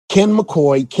Ken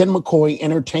McCoy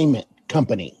Entertainment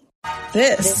Company.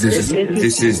 This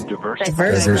is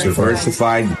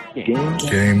Diversified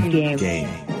Game.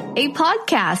 A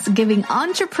podcast giving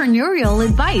entrepreneurial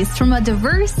advice from a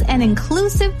diverse and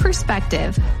inclusive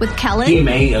perspective with Kellen. He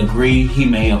may agree, he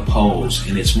may oppose,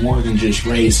 and it's more than just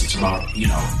race. It's about,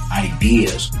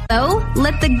 ideas. So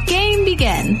let the game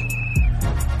begin.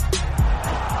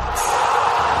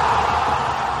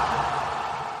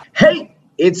 Hey,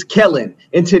 it's Kellen.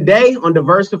 And today on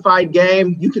Diversified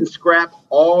Game, you can scrap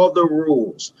all the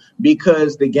rules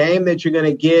because the game that you're going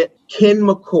to get, Ken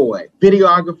McCoy,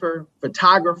 videographer,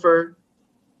 photographer,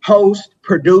 host,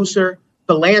 producer,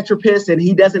 philanthropist, and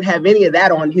he doesn't have any of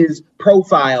that on his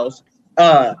profiles.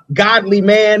 Godly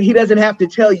man, he doesn't have to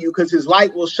tell you because his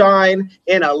light will shine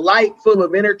in a light full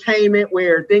of entertainment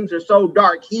where things are so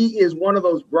dark. He is one of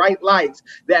those bright lights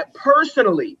that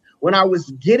personally, when I was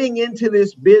getting into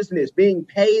this business, being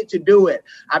paid to do it,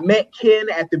 I met Ken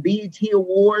at the BET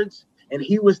Awards, and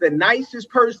he was the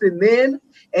nicest person then,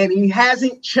 and he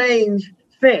hasn't changed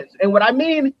since. And what I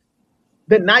mean,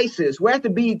 the nicest, we're at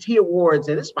the BET Awards,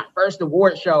 and this is my first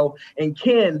award show, and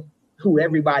Ken, who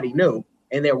everybody knew,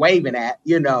 and they're waving at,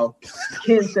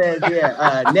 Ken says,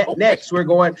 next we're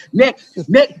going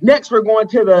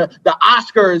to the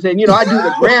Oscars, and I do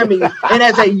the Grammys. And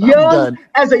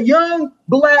as a young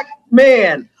black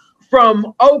man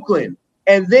from Oakland,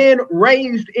 and then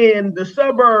raised in the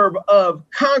suburb of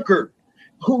Concord,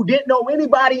 who didn't know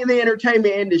anybody in the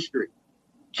entertainment industry,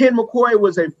 Ken McCoy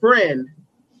was a friend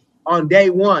on day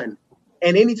one.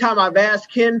 And anytime I've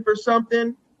asked Ken for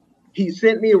something, he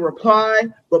sent me a reply,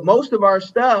 but most of our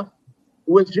stuff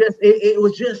was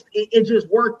it just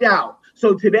worked out.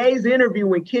 So today's interview,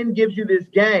 when Ken gives you this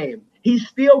game, he's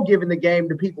still giving the game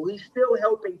to people. He's still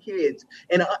helping kids.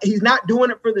 And he's not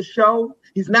doing it for the show.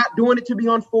 He's not doing it to be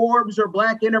on Forbes or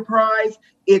Black Enterprise.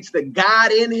 It's the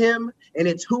God in him, and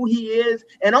it's who he is.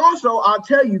 And also, I'll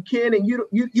tell you, Ken, and you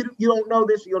don't know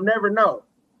this, you'll never know.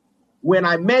 When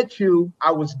I met you,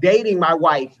 I was dating my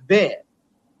wife then.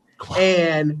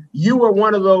 And you were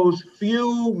one of those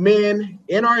few men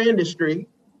in our industry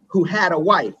who had a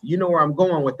wife. You know where I'm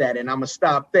going with that, and I'm going to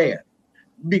stop there.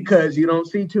 Because you don't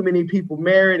see too many people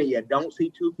married, and you don't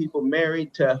see two people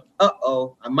married to,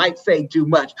 I might say too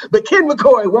much. But Ken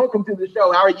McCoy, welcome to the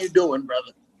show. How are you doing,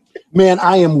 brother? Man,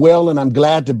 I am well, and I'm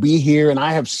glad to be here, and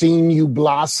I have seen you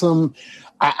blossom.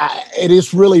 It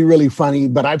is really, really funny,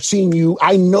 but I've seen you.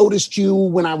 I noticed you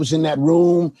when I was in that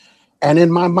room. And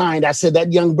in my mind, I said,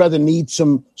 that young brother needs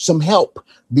some help,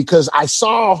 because I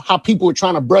saw how people were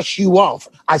trying to brush you off.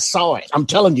 I saw it. I'm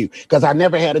telling you, because I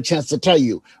never had a chance to tell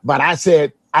you. But I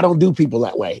said, I don't do people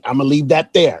that way. I'm going to leave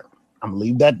that there.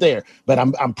 But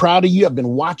I'm proud of you. I've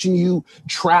been watching you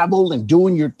travel and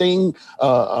doing your thing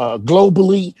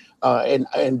globally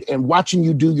and watching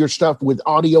you do your stuff with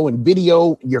audio and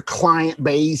video, your client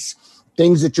base,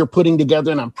 things that you're putting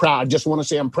together. And I'm proud. I just want to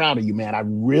say I'm proud of you, man. I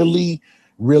really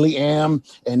am.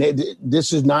 And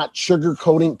this is not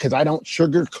sugarcoating, because I don't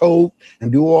sugarcoat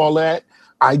and do all that.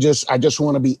 I just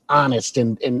want to be honest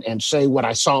and say what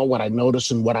I saw, what I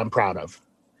noticed, and what I'm proud of.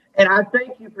 And I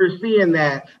thank you for seeing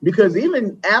that, because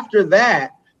even after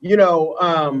that,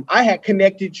 I had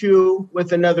connected you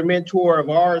with another mentor of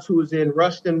ours who is in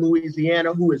Ruston,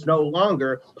 Louisiana, who is no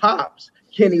longer Pops,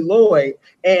 Kenny Lloyd.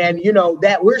 And,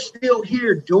 that we're still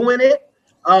here doing it.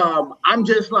 I'm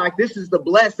just like, this is the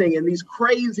blessing in these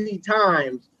crazy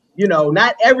times.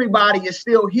 Not everybody is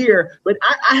still here, but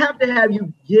I have to have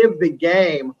you give the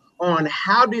game on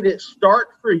how did it start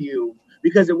for you,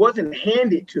 because it wasn't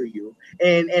handed to you,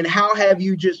 and how have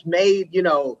you just made,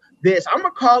 this, I'm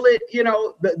going to call it,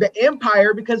 the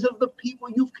empire, because of the people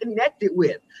you've connected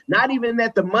with, not even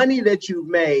that the money that you've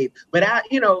made, but,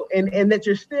 and that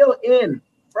you're still in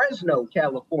Fresno,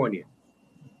 California.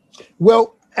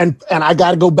 Well, And I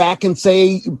got to go back and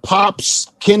say,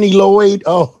 Pops, Kenny Lloyd.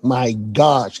 Oh, my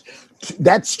gosh.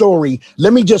 That story.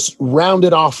 Let me just round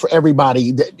it off for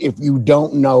everybody that if you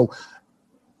don't know.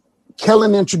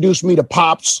 Kellen introduced me to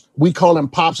Pops. We call him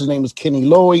Pops. His name is Kenny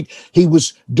Lloyd. He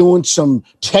was doing some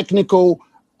technical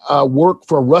work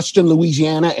for Ruston,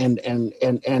 Louisiana, and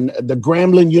the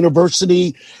Grambling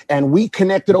University, and we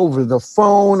connected over the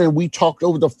phone, and we talked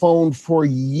over the phone for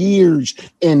years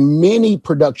in many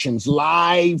productions,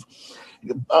 live,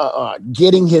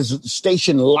 getting his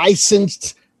station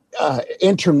licensed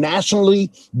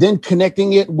internationally, then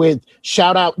connecting it with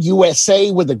Shout Out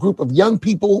USA with a group of young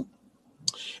people,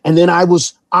 and then I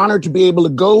was honored to be able to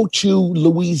go to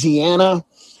Louisiana.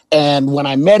 And when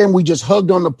I met him, we just hugged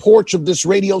on the porch of this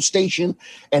radio station.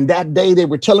 And that day they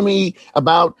were telling me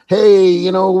about, hey,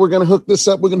 we're going to hook this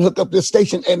up. We're going to hook up this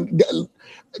station. And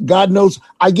God knows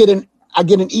I get an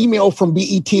email from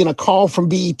BET and a call from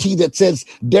BET that says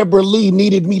Deborah Lee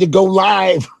needed me to go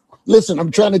live. Listen, I'm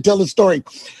trying to tell the story.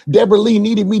 Deborah Lee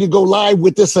needed me to go live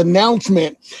with this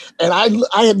announcement. And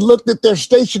I had looked at their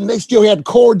station. They still had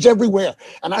cords everywhere.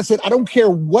 And I said, I don't care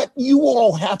what you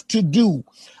all have to do.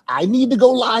 I need to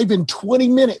go live in 20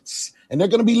 minutes. And they're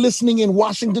going to be listening in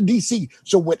Washington, D.C.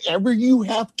 So whatever you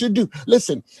have to do.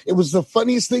 Listen, it was the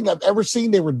funniest thing I've ever seen.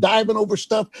 They were diving over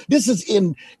stuff. This is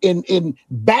in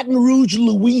Baton Rouge,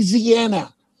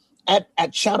 Louisiana.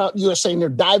 At Shout Out USA, and they're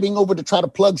diving over to try to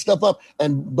plug stuff up.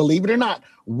 And believe it or not,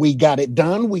 we got it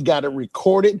done. We got it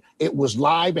recorded. It was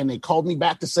live, and they called me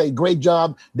back to say, great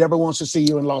job. Deborah wants to see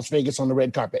you in Las Vegas on the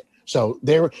red carpet. So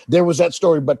there was that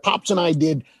story. But Pops and I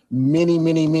did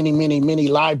many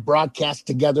live broadcasts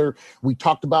together. We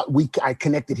talked about, I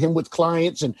connected him with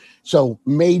clients. And so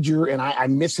Major, and I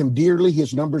miss him dearly.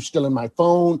 His number's still in my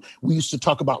phone. We used to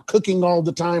talk about cooking all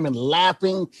the time and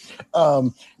laughing.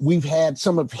 We've had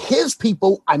some of his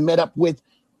people I met up with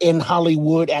in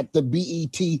Hollywood at the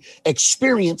BET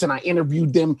experience, and I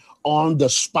interviewed them on the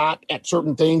spot at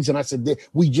certain things. And I said,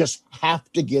 we just have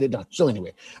to get it done. So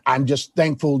anyway, I'm just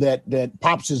thankful that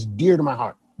Pops is dear to my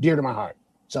heart.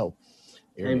 So,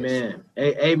 amen.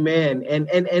 Amen. And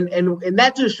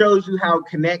that just shows you how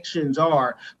connections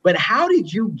are. But how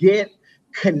did you get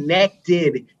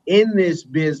connected in this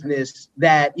business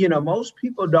that, most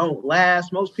people don't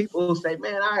last? Most people say,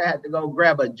 man, I had to go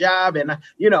grab a job, and,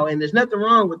 and there's nothing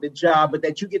wrong with the job, but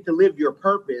that you get to live your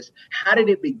purpose. How did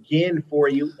it begin for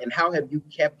you, and how have you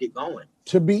kept it going?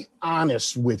 To be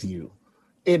honest with you,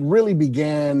 it really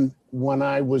began when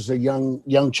I was a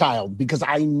young child, because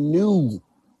I knew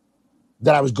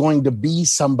that I was going to be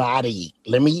somebody.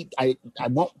 I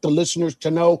want the listeners to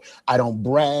know I don't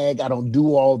brag. I don't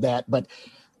do all that. But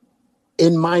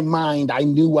in my mind, I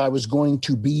knew I was going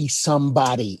to be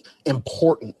somebody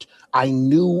important. I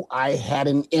knew I had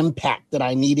an impact that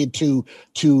I needed to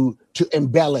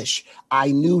embellish.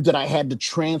 I knew that I had to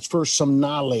transfer some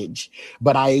knowledge,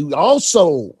 but I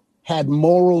also had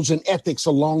morals and ethics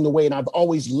along the way. And I've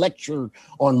always lectured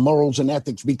on morals and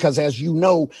ethics because, as you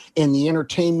know, in the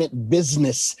entertainment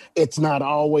business, it's not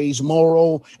always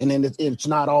moral, and then it's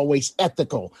not always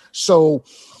ethical. So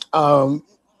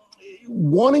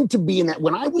wanting to be in that,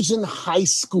 when I was in high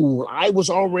school, I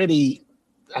was already,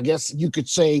 I guess you could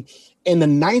say, in the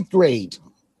 9th grade,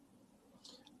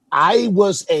 I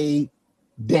was a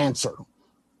dancer.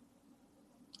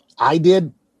 I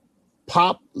did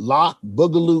pop, lock,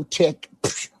 boogaloo, tick.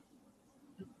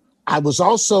 I was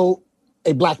also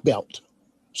a black belt.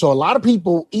 So a lot of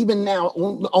people, even now,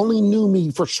 only knew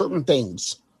me for certain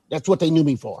things. That's what they knew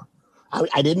me for.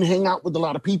 I didn't hang out with a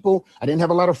lot of people. I didn't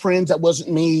have a lot of friends. That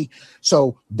wasn't me.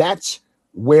 So that's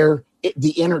where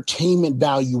the entertainment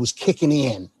value was kicking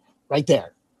in right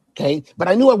there. Okay. But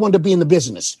I knew I wanted to be in the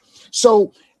business.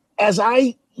 So as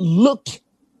I looked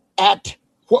at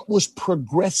what was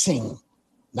progressing,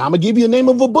 now, I'm going to give you the name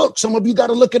of a book. Some of you got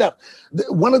to look it up.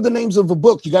 One of the names of a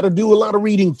book, you got to do a lot of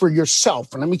reading for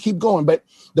yourself. And let me keep going. But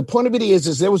the point of it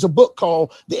is there was a book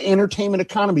called The Entertainment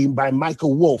Economy by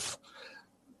Michael Wolff.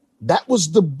 That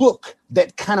was the book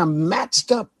that kind of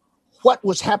matched up what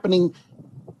was happening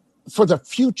for the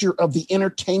future of the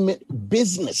entertainment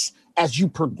business as you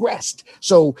progressed.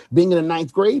 So being in the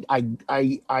 9th grade,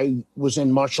 I was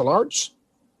in martial arts.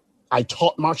 I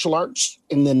taught martial arts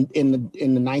in the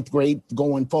 9th grade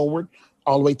going forward,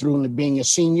 all the way through into being a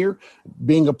senior,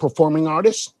 being a performing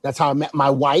artist. That's how I met my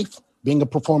wife, being a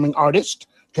performing artist.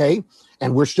 Okay.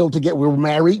 And we're still together.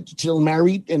 We're still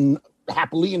married and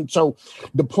happily. And so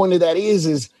the point of that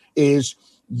is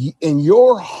in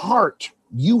your heart,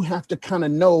 you have to kind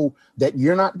of know that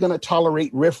you're not going to tolerate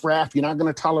riffraff. You're not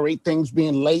going to tolerate things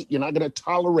being late. You're not going to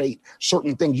tolerate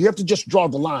certain things. You have to just draw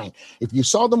the line. If you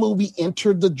saw the movie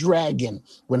Enter the Dragon,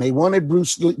 when they wanted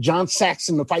John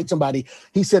Saxon to fight somebody,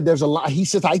 he said, there's a line. He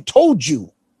says, I told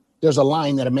you there's a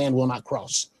line that a man will not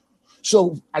cross.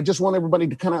 So I just want everybody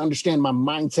to kind of understand my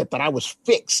mindset, that I was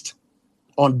fixed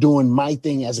on doing my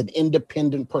thing as an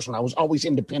independent person. I was always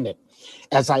independent.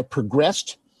 As I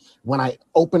progressed, when I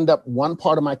opened up one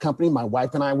part of my company, my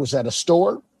wife and I was at a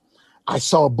store. I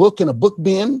saw a book in a book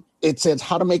bin. It says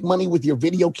How to Make Money with Your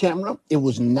Video Camera. It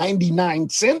was 99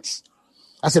 cents.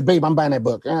 I said, babe, I'm buying that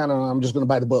book. I don't know, I'm just going to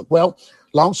buy the book. Well,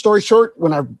 long story short,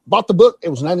 when I bought the book, it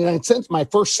was 99 cents. My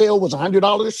first sale was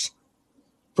 $100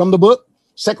 from the book.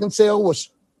 Second sale was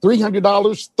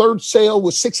 $300. Third sale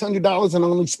was $600, and I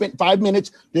only spent 5 minutes.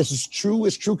 This is true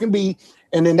as true can be.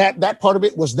 And then that part of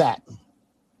it was that.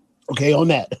 Okay, on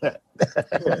that.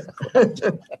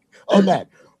 On that.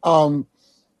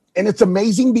 And it's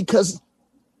amazing because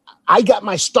I got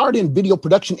my start in video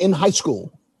production in high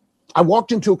school. I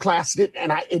walked into a class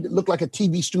and it looked like a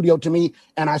TV studio to me.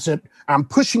 And I said, I'm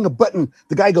pushing a button.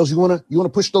 The guy goes, you want to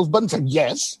push those buttons? I said,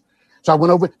 yes. So I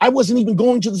went over. I wasn't even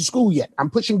going to the school yet. I'm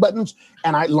pushing buttons.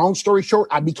 And long story short,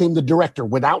 I became the director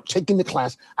without taking the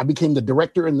class. I became the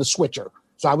director and the switcher.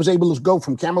 So I was able to go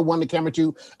from camera 1 to camera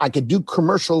 2. I could do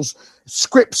commercials,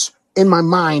 scripts in my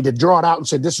mind to draw it out and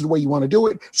say, this is the way you want to do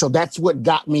it. So that's what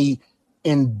got me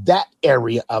in that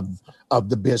area of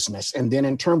the business. And then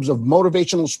in terms of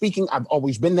motivational speaking, I've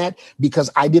always been that because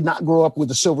I did not grow up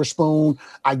with a silver spoon.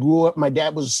 I grew up, my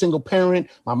dad was a single parent.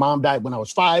 My mom died when I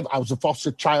was 5. I was a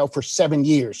foster child for 7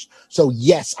 years. So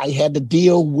yes, I had to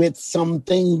deal with some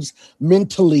things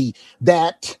mentally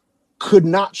that could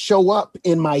not show up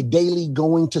in my daily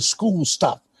going to school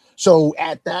stuff. So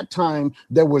at that time,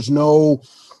 there was no,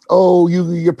 oh,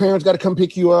 your parents got to come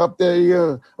pick you up.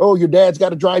 Oh, your dad's got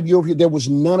to drive you over here. There was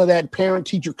none of that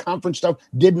parent-teacher conference stuff.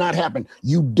 Did not happen.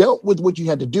 You dealt with what you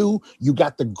had to do. You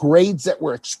got the grades that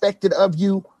were expected of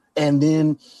you. And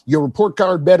then your report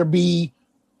card better be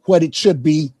what it should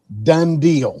be. Done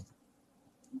deal.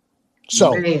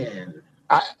 So,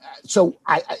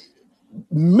 I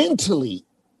mentally,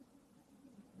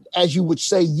 as you would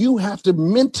say, you have to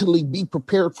mentally be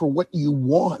prepared for what you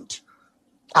want.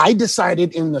 I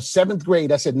decided in the 7th grade,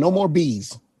 I said, no more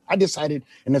B's. I decided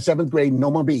in the 7th grade,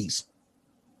 no more B's.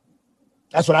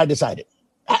 That's what I decided.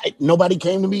 Nobody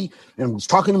came to me and was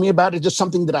talking to me about it. Just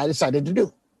something that I decided to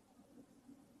do.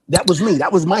 That was me.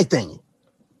 That was my thing.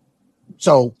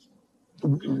 So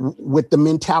with the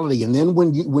mentality. And then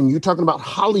when you're talking about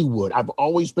Hollywood, I've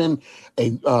always been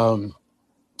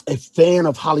a fan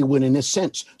of Hollywood in this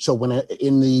sense. So when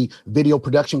in the video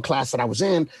production class that I was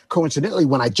in, coincidentally,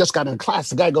 when I just got in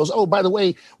class, the guy goes, oh, by the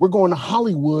way, we're going to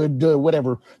Hollywood,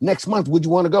 next month. Would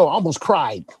you want to go? I almost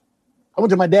cried. I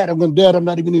went to my dad. I'm going, Dad, I'm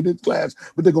not even in this class,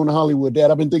 but they're going to Hollywood. Dad,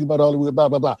 I've been thinking about Hollywood, blah,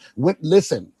 blah, blah.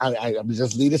 Listen, I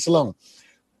just leave this alone.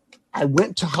 I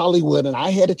went to Hollywood and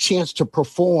I had a chance to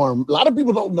perform. A lot of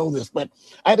people don't know this, but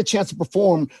I had a chance to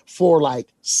perform for like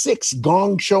 6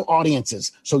 Gong Show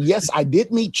audiences. So yes, I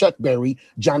did meet Chuck Berry,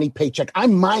 Johnny Paycheck. I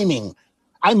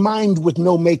mimed with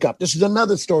no makeup. This is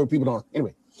another story people don't.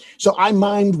 Anyway, so I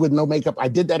mimed with no makeup. I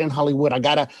did that in Hollywood. I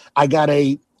got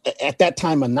a at that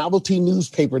time, a novelty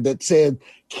newspaper that said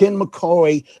Ken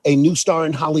McCoy, a new star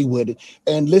in Hollywood.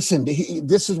 And listen,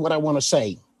 this is what I want to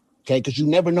say. Okay, because you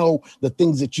never know the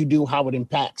things that you do, how it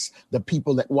impacts the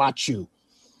people that watch you.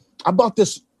 I bought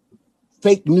this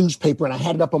fake newspaper and I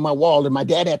had it up on my wall. And my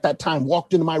dad at that time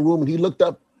walked into my room and he looked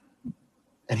up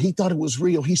and he thought it was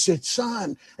real. He said,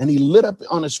 son, and he lit up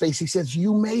on his face. He says,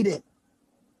 you made it.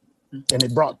 And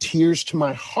it brought tears to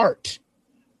my heart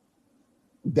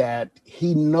that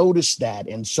he noticed that.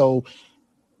 And so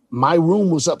my room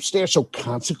was upstairs. So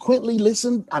consequently,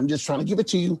 listen, I'm just trying to give it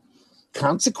to you.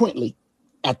 Consequently,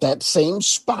 at that same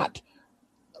spot,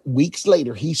 weeks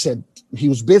later, he said, he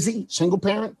was busy, single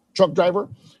parent, truck driver.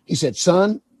 He said,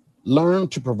 son, learn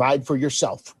to provide for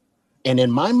yourself. And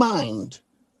in my mind,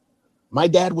 my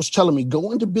dad was telling me,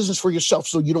 go into business for yourself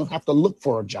so you don't have to look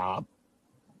for a job.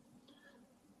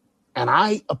 And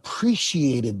I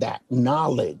appreciated that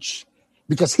knowledge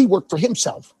because he worked for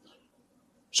himself.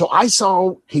 So I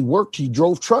saw he worked, he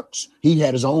drove trucks, he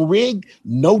had his own rig,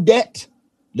 no debt.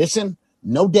 Listen,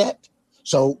 no debt.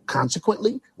 So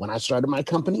consequently, when I started my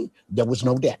company, there was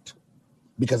no debt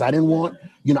because I didn't want,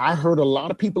 I heard a lot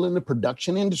of people in the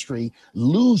production industry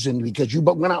losing because you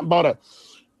went out and bought a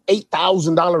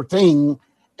 $8,000 thing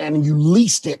and you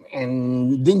leased it.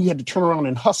 And then you had to turn around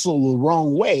and hustle the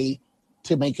wrong way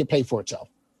to make it pay for itself.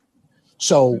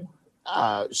 So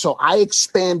I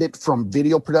expanded from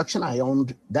video production. I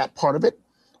owned that part of it.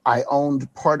 I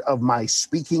owned part of my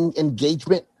speaking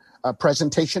engagement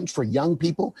presentations for young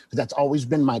people. That's always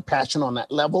been my passion on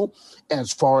that level.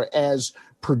 As far as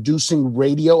producing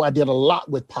radio, I did a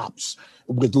lot with Pops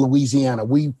with Louisiana.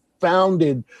 We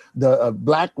founded the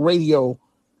Black Radio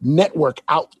Network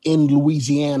out in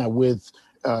Louisiana with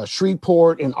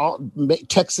Shreveport and all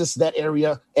Texas, that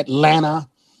area, Atlanta.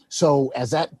 So as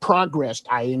that progressed,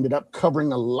 I ended up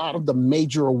covering a lot of the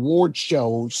major award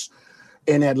shows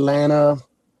in Atlanta,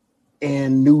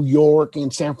 in New York, in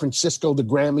San Francisco, the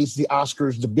Grammys, the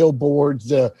Oscars, the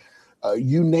Billboards,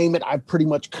 you name it, I pretty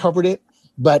much covered it.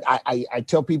 But I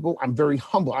tell people I'm very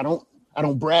humble. I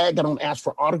don't brag. I don't ask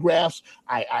for autographs.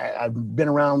 I've been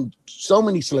around so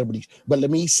many celebrities. But let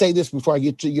me say this before I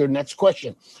get to your next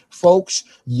question. Folks,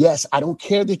 yes, I don't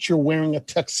care that you're wearing a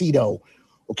tuxedo,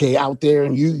 okay, out there,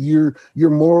 and you're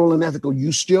moral and ethical.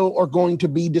 You still are going to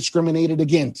be discriminated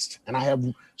against. And I have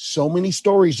so many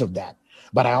stories of that.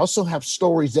 But I also have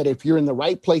stories that if you're in the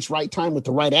right place, right time with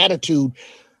the right attitude,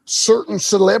 certain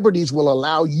celebrities will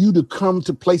allow you to come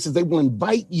to places. They will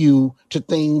invite you to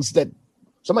things that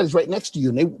somebody's right next to you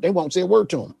and they won't say a word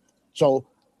to them. So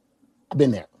I've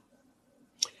been there.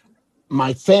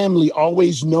 My family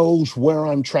always knows where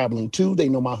I'm traveling to. They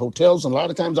know my hotels. And a lot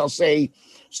of times I'll say,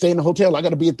 stay in the hotel. I got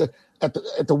to be at the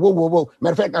whoa.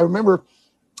 Matter of fact, I remember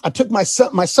I took my son.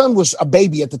 My son was a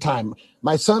baby at the time.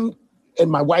 My son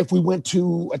and my wife, we went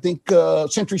to, I think,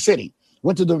 Century City,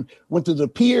 went to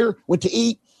the pier, went to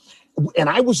eat. And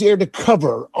I was there to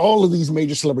cover all of these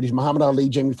major celebrities, Muhammad Ali,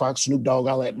 Jamie Foxx, Snoop Dogg,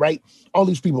 all that, right? All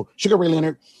these people, Sugar Ray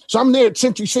Leonard. So I'm there at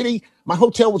Century City. My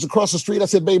hotel was across the street. I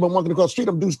said, babe, I'm walking across the street.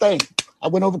 I'm doing this thing. I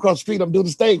went over across the street. I'm doing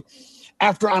this thing.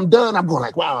 After I'm done, I'm going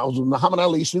like, wow, I was with Muhammad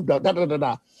Ali, Snoop Dogg,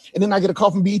 da. And then I get a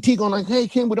call from BET going like, hey,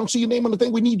 Ken, we don't see your name on the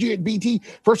thing. We need you at BET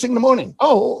first thing in the morning.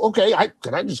 Oh, okay. I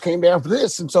just came down for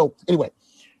this. And so anyway,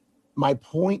 my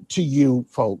point to you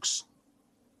folks,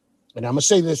 and I'm going to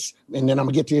say this, and then I'm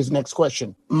going to get to his next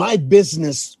question. My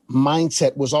business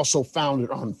mindset was also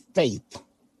founded on faith,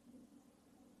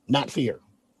 not fear.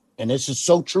 And this is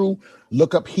so true.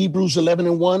 Look up Hebrews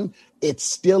 11:1. It's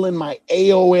still in my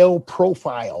AOL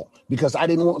profile because I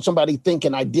didn't want somebody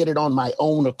thinking I did it on my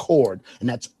own accord. And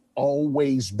that's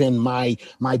always been my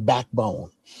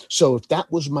backbone. So if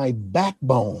that was my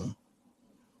backbone,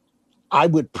 I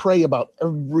would pray about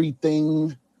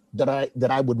everything that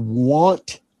I would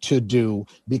want to do,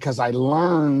 because I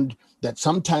learned that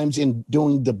sometimes in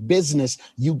doing the business,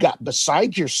 you got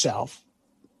beside yourself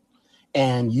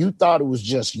and you thought it was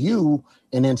just you.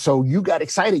 And then so you got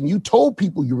excited and you told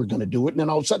people you were going to do it. And then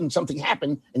all of a sudden something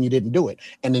happened and you didn't do it.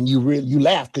 And then you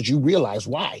laughed because you realized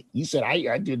why. You said,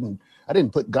 I didn't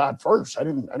put God first. I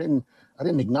didn't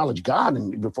acknowledge God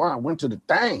and before I went to the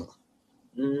thing.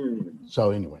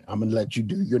 So anyway, I'm going to let you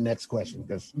do your next question.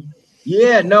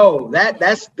 Yeah, no,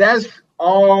 that's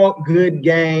all good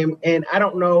game. And I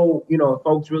don't know, if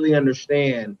folks really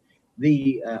understand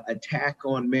the attack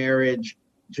on marriage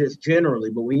just generally,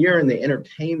 but when you're in the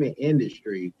entertainment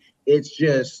industry, it's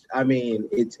just,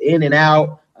 it's in and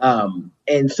out.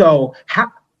 And so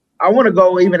I want to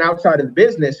go even outside of the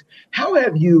business. How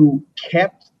have you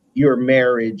kept your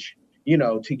marriage,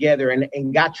 together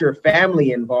and got your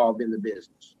family involved in the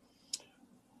business?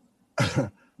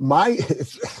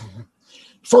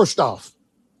 First off,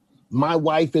 my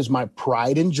wife is my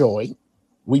pride and joy.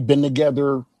 We've been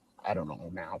together, I don't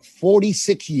know now,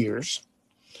 46 years.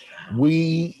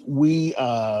 My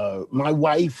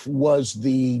wife was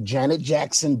the Janet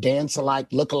Jackson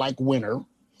look-alike winner.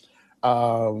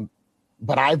 But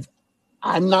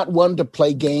I'm not one to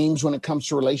play games when it comes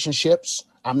to relationships.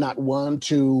 I'm not one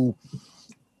to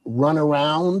run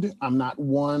around. I'm not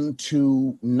one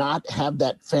to not have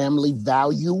that family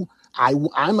value.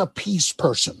 I'm a peace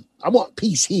person. I want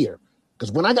peace here,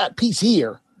 because when I got peace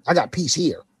here, I got peace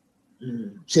here.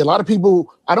 See, a lot of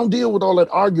people, I don't deal with all that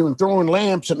arguing, throwing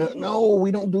lamps, and no,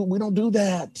 we don't do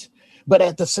that. But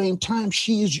at the same time,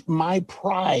 she is my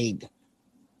pride.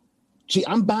 See,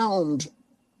 I'm bound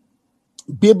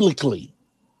biblically,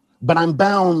 but I'm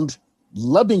bound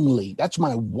lovingly. That's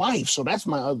my wife, so that's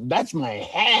my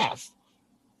half.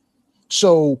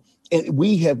 So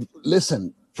we have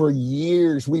listened. For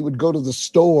years, we would go to the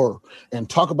store and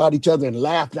talk about each other and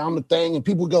laugh down the thing. And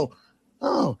people would go,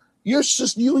 oh, you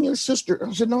and your sister.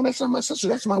 I said, no, that's not my sister.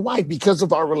 That's my wife, because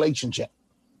of our relationship.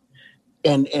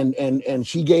 And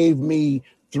she gave me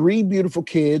 3 beautiful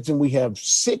kids, and we have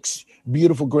 6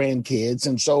 beautiful grandkids.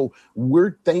 And so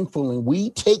we're thankful, and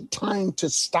we take time to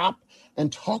stop and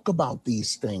talk about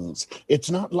these things. It's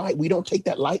not like we don't take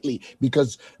that lightly,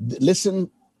 because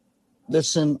listen,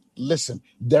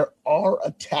 there are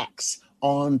attacks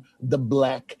on the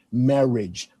Black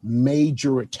marriage,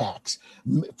 major attacks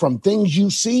from things you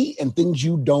see and things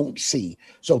you don't see.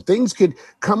 So things could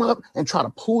come up and try to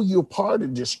pull you apart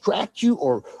and distract you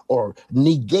or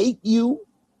negate you,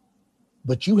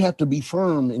 but you have to be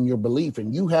firm in your belief,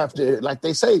 and you have to, like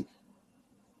they say,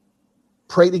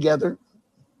 pray together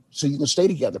so you can stay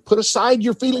together. Put aside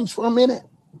your feelings for a minute.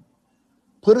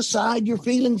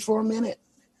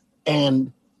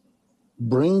 And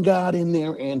bring God in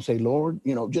there and say, Lord,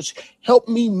 just help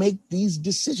me make these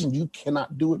decisions. You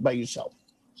cannot do it by yourself.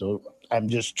 So I'm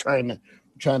just trying to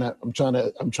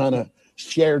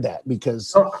share that,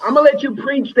 because I'm gonna let you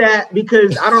preach that,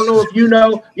 because I don't know if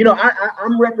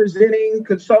I'm representing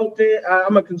consultant.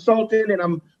 I'm a consultant, and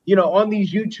I'm on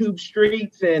these YouTube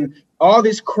streets and all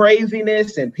this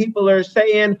craziness, and people are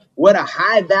saying what a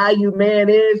high value man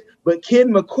is, but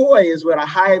Ken McCoy is what a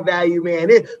high value man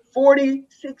is.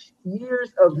 46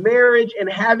 years of marriage and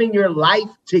having your life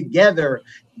together.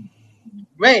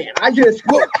 Man, I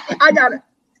got it.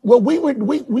 Well,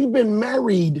 we've been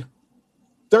married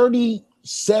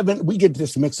 37. We get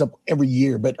this mixed up every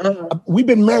year, but we've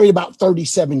been married about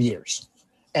 37 years.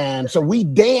 And so we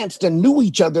danced and knew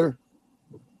each other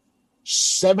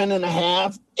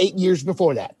 7.5, 8 years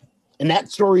before that. And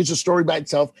that story is a story by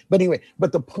itself. But anyway,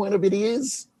 but the point of it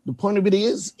is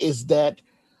that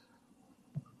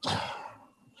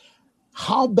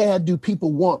how bad do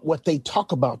people want what they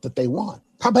talk about that they want?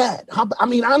 How bad? I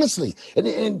mean, honestly,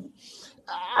 and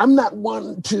I'm not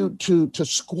one to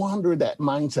squander that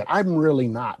mindset. I'm really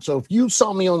not. So if you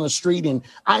saw me on the street and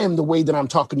I am the way that I'm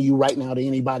talking to you right now to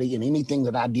anybody and anything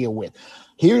that I deal with,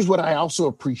 here's what I also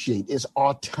appreciate is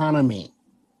autonomy.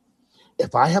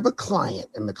 If I have a client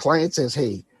and the client says,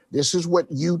 hey, this is what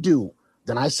you do,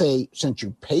 then I say, since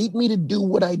you paid me to do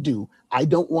what I do, I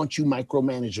don't want you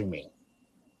micromanaging me.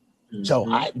 Mm-hmm. So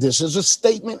this is a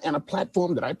statement and a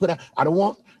platform that I put out. I don't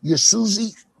want your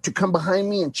Susie to come behind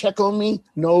me and check on me.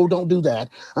 No, don't do that.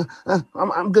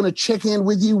 I'm going to check in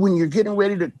with you when you're getting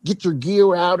ready to get your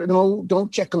gear out. No,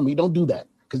 don't check on me. Don't do that,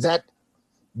 because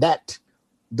that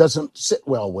doesn't sit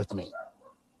well with me.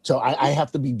 So I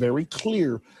have to be very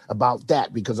clear about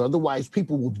that, because otherwise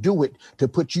people will do it to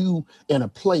put you in a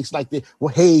place like this.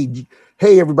 Well, hey,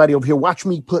 everybody over here, watch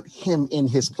me put him in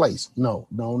his place. No.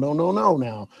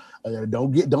 Now,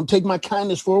 don't take my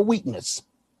kindness for a weakness.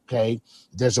 Okay.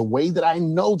 There's a way that I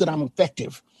know that I'm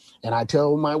effective. And I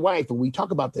tell my wife, and we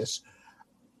talk about this,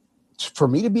 for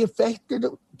me to be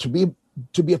effective,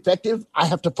 I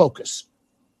have to focus.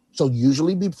 So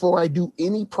usually before I do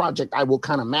any project, I will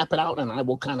kind of map it out and I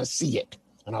will kind of see it.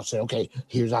 And I'll say, okay,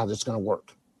 here's how this is going to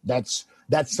work. That's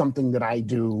something that I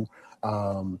do.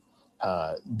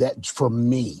 That for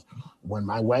me, when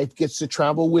my wife gets to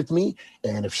travel with me,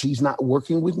 and if she's not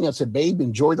working with me, I said, babe,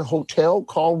 enjoy the hotel,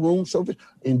 call room service,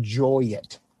 enjoy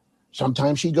it.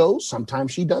 Sometimes she goes,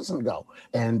 sometimes she doesn't go.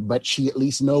 But she at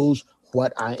least knows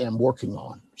what I am working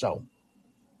on. So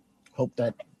hope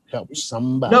that helps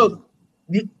somebody. No.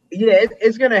 Yeah,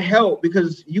 it's going to help,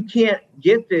 because you can't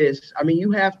get this. I mean,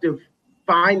 you have to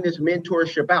find this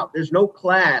mentorship out. There's no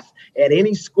class at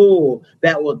any school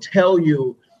that will tell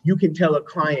you can tell a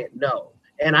client no.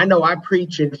 And I know I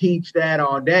preach and teach that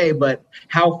all day, but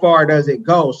how far does it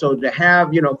go? So to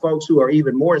have, folks who are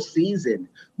even more seasoned,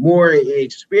 more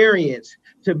experienced,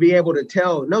 to be able to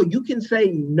tell, no, you can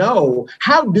say no.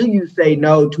 How do you say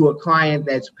no to a client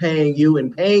that's paying you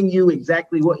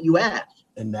exactly what you asked?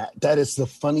 And that is the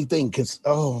funny thing, because,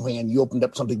 oh, man, you opened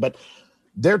up something. But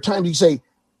there are times you say,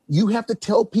 you have to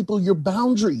tell people your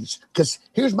boundaries, because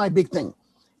here's my big thing.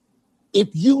 If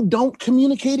you don't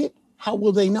communicate it, how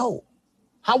will they know?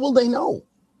 How will they know?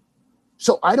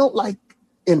 So I don't like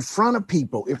in front of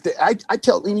people. I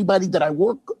tell anybody that I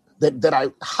work, that I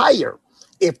hire,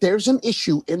 if there's an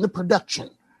issue in the production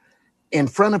in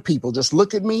front of people, just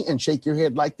look at me and shake your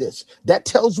head like this. That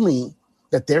tells me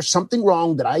that there's something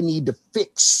wrong that I need to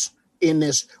fix in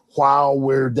this while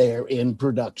we're there in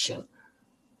production.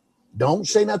 Don't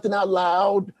say nothing out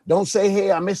loud. Don't say,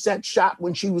 hey, I missed that shot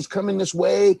when she was coming this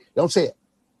way. Don't say it.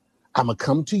 I'm going to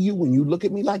come to you when you look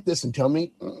at me like this and tell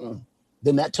me,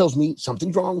 then that tells me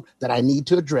something's wrong that I need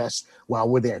to address while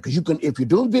we're there. Because if you're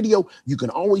doing video, you can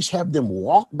always have them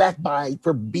walk back by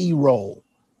for B-roll.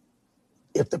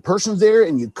 If the person's there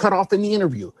and you cut off in the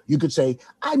interview, you could say,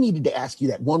 I needed to ask you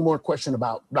that one more question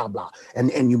about blah, blah.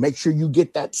 And you make sure you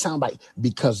get that soundbite,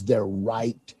 because they're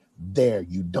right there.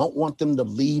 You don't want them to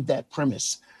leave that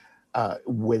premise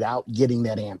without getting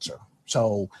that answer.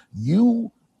 So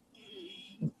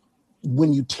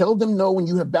when you tell them no, when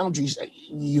you have boundaries,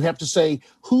 you have to say,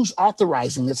 who's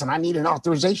authorizing this? And I need an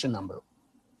authorization number.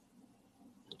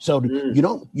 So you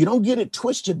don't get it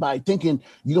twisted by thinking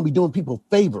you're going to be doing people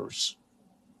favors.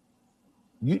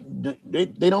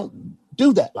 They don't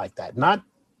do that like that. Not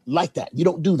like that. You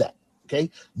don't do that. Okay.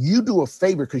 You do a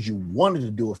favor because you wanted to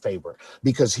do a favor,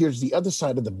 because here's the other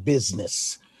side of the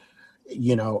business.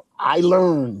 I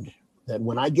learned that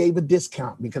when I gave a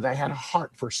discount because I had a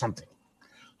heart for something.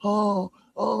 Oh,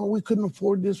 we couldn't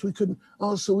afford this. We couldn't.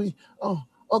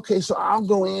 Okay. So I'll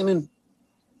go in and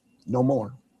no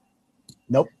more.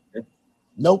 Nope.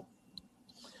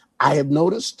 I have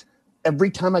noticed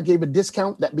every time I gave a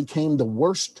discount, that became the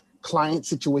worst client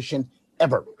situation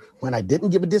ever. When I didn't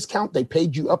give a discount, they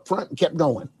paid you up front and kept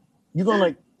going. You're going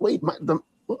like, wait,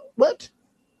 what?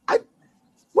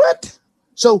 What?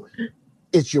 So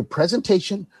it's your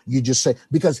presentation. You just say,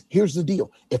 because here's the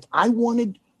deal. If I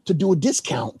wanted to do a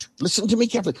discount, listen to me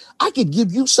carefully, I could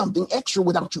give you something extra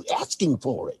without you asking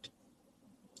for it.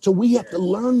 So we have to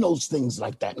learn those things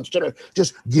like that instead of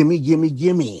just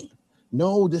gimme.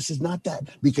 No, this is not that,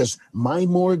 because my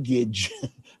mortgage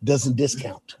doesn't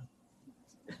discount.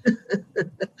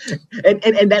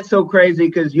 and that's so crazy,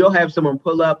 because you'll have someone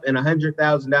pull up in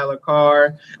 $100,000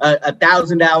 car,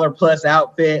 $1,000 plus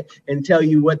outfit, and tell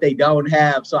you what they don't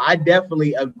have. So I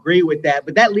definitely agree with that.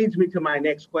 But that leads me to my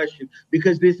next question,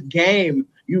 because this game,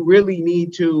 you really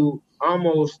need to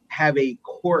almost have a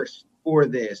course for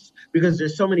this, because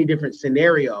there's so many different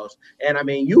scenarios. And I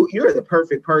mean, you're the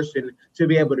perfect person to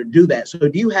be able to do that. So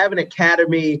do you have an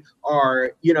academy,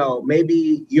 or,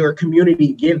 maybe your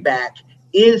community give back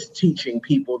is teaching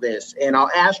people this? And I'll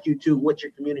ask you to what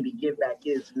your community give back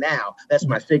is now. That's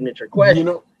my signature question.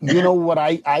 You know what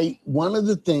one of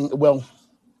the things, well,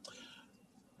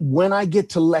 when I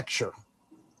get to lecture,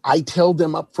 I tell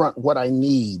them up front what I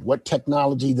need, what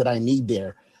technology that I need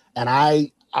there. And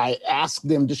I ask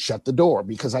them to shut the door,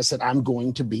 because I said, I'm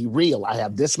going to be real. I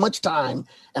have this much time,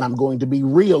 and I'm going to be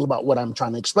real about what I'm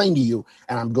trying to explain to you.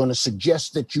 And I'm going to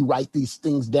suggest that you write these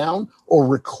things down or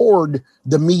record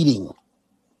the meeting.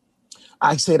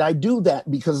 I said, I do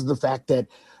that because of the fact that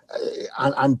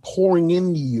I'm pouring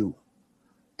into you,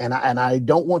 and I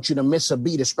don't want you to miss a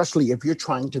beat, especially if you're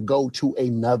trying to go to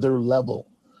another level.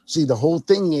 See, the whole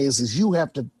thing is you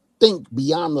have to think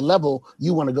beyond the level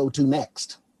you want to go to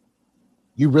next.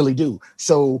 You really do.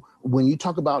 So when you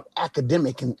talk about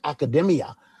academic and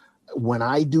academia, when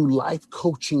I do life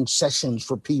coaching sessions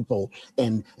for people,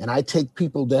 and I take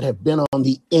people that have been on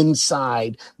the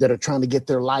inside that are trying to get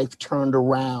their life turned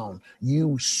around,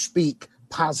 you speak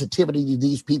positivity to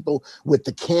these people with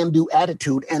the can-do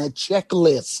attitude and a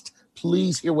checklist.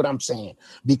 Please hear what I'm saying,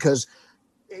 because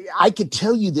I could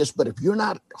tell you this, but if you're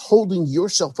not holding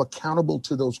yourself accountable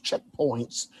to those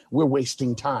checkpoints, we're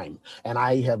wasting time. And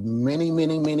I have many,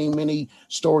 many, many, many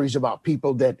stories about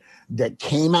people that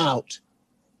came out.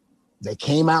 They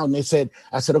came out and they said,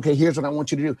 I said, okay, here's what I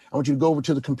want you to do. I want you to go over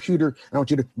to the computer, and I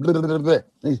want you to blah, blah, blah,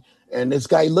 blah. And this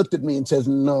guy looked at me and says,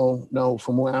 no,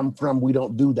 from where I'm from, we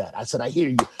don't do that. I said, I hear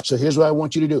you. So here's what I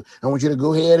want you to do. I want you to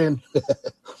go ahead and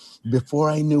before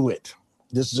I knew it,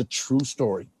 this is a true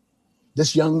story.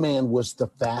 This young man was the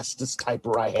fastest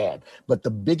typer I had. But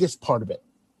the biggest part of it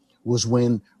was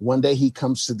when one day he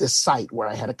comes to this site where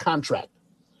I had a contract.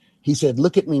 He said,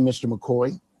 look at me, Mr.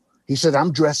 McCoy. He said,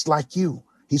 I'm dressed like you.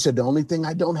 He said, the only thing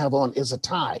I don't have on is a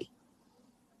tie.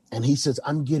 And he says,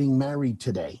 I'm getting married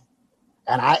today.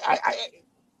 And I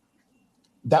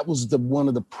that was one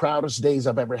of the proudest days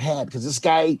I've ever had, because this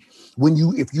guy,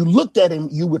 if you looked at him,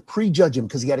 you would prejudge him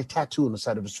because he had a tattoo on the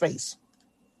side of his face.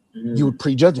 Mm. You would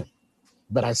prejudge him.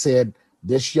 But I said,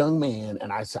 this young man,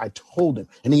 and I told him,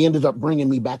 and he ended up bringing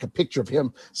me back a picture of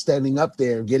him standing up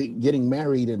there, getting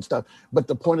married and stuff. But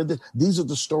the point of this, these are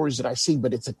the stories that I see,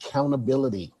 but it's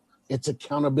accountability. It's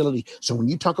accountability. So when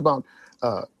you talk about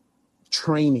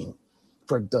training,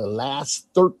 for the last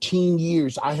 13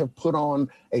 years, I have put on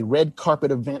a red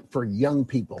carpet event for young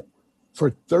people for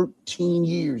 13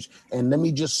 years. And let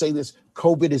me just say this,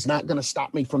 COVID is not going to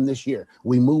stop me from this year.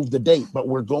 We moved the date, but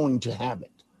we're going to have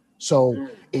it. So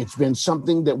it's been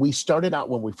something that we started out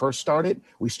when we first started.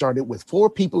 We started with 4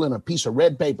 people in a piece of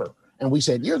red paper. And we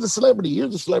said, you're the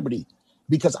celebrity,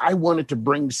 because I wanted to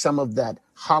bring some of that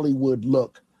Hollywood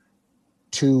look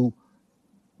to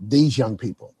these young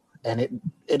people. And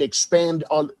it expanded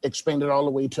all the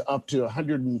way to up to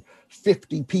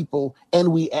 150 people.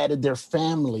 And we added their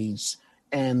families.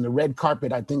 And the red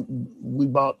carpet, I think we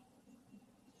bought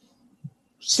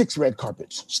 6 red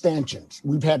carpets, stanchions.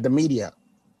 We've had the media.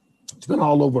 It's been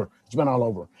all over.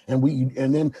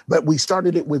 But we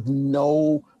started it with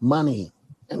no money,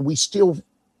 and we still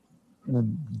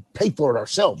pay for it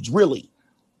ourselves, really.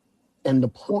 And the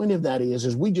point of that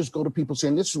is we just go to people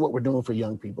saying, this is what we're doing for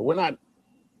young people. We're not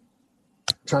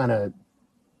trying to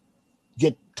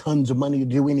get tons of money to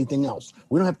do anything else.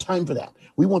 We don't have time for that.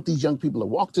 We want these young people to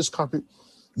walk this carpet.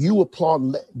 You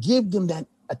applaud, give them that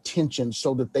attention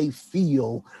so that they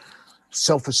feel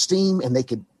self-esteem, and they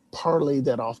could parlay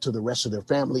that off to the rest of their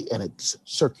family, and it's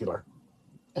circular.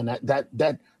 And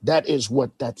that is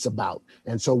what that's about.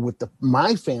 And so with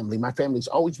my family's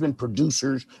always been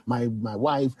producers. My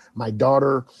wife, my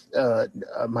daughter,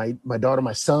 my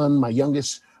son, my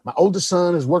oldest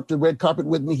son has worked the red carpet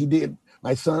with me.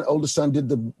 My oldest son did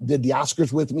the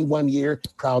Oscars with me one year,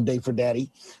 proud day for daddy.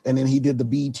 And then he did the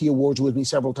BET Awards with me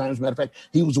several times. Matter of fact,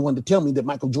 he was the one to tell me that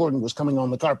Michael Jordan was coming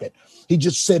on the carpet. He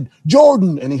just said,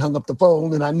 Jordan, and he hung up the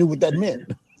phone, and I knew what that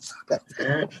meant.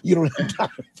 You don't have time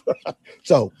for that.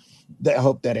 So I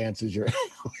hope that answers your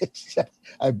question.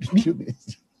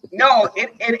 No,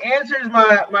 it answers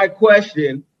my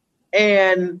question.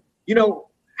 And,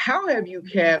 how have you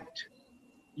kept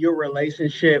your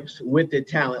relationships with the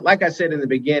talent. Like I said in the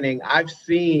beginning, I've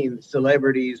seen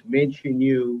celebrities mention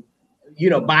you,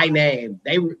 by name.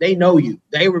 They know you,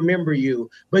 they remember you,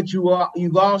 but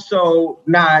you've also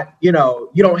not, you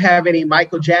don't have any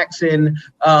Michael Jackson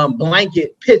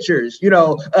blanket pictures,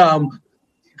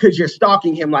 because you're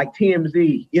stalking him like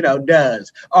TMZ,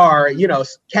 does, or,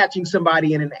 catching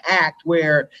somebody in an act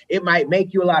where it might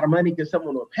make you a lot of money because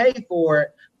someone will pay for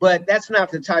it, but that's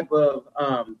not the type of,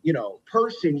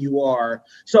 person you are.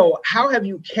 So how have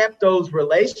you kept those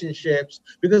relationships?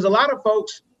 Because a lot of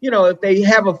folks, if they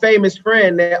have a famous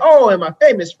friend, and my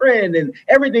famous friend, and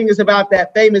everything is about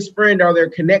that famous friend or their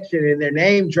connection and their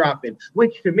name dropping,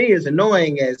 which to me is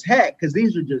annoying as heck, because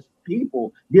these are just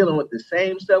people dealing with the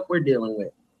same stuff we're dealing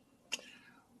with.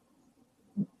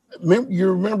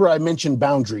 You remember I mentioned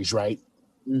boundaries, right?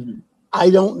 Mm-hmm.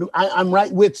 I'm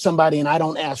right with somebody and I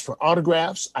don't ask for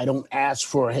autographs. I don't ask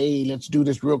for, hey, let's do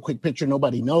this real quick picture.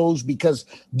 Nobody knows, because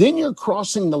then you're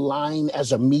crossing the line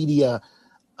as a media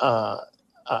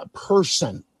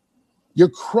person.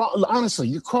 Honestly,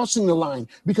 you're crossing the line,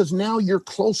 because now you're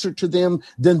closer to them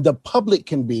than the public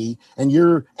can be, and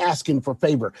you're asking for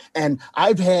favor. And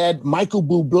I've had Michael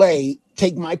Bublé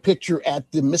take my picture at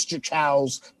the Mr.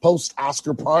 Chow's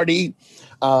post-Oscar party.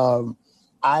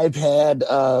 I've had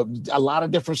a lot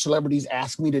of different celebrities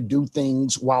ask me to do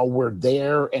things while we're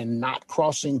there and not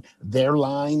crossing their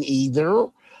line either.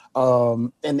 But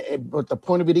the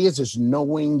point of it is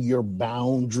knowing your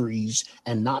boundaries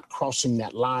and not crossing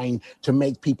that line to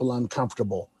make people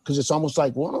uncomfortable. Because it's almost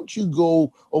like, why don't you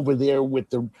go over there with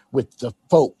the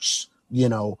folks,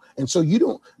 And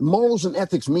so morals and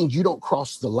ethics means you don't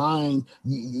cross the line.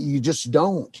 You just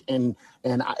don't. And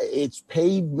it's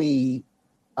paid me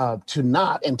to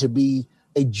not, and to be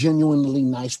a genuinely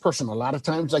nice person. A lot of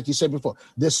times, like you said before,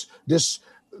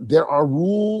 there are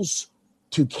rules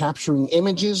to capturing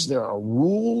images. There are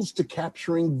rules to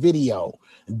capturing video.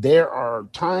 There are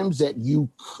times that you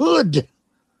could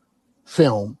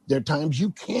film. There are times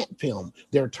you can't film.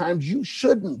 There are times you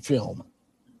shouldn't film.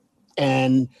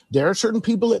 And there are certain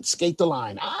people that skate the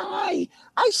line. I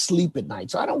sleep at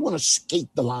night, so I don't want to skate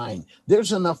the line.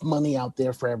 There's enough money out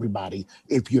there for everybody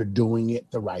if you're doing it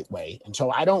the right way. And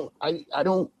so I don't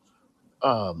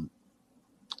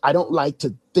like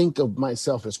to think of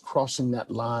myself as crossing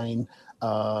that line.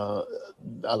 A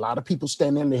lot of people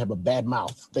stand there and they have a bad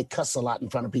mouth. They cuss a lot in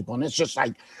front of people, and it's just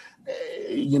like,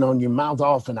 and your mouth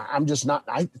off. And I'm just not.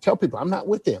 I tell people I'm not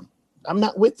with them. I'm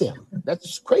not with them.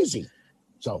 That's crazy.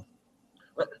 So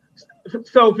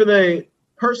for the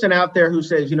person out there who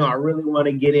says, I really want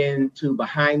to get into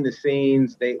behind the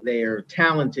scenes, they are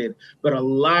talented, but a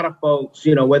lot of folks,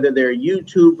 whether they're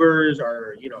YouTubers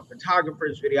or,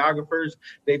 photographers, videographers,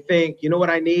 they think, what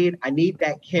I need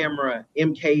that camera,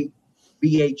 MKBHD,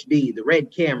 the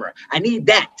red camera. I need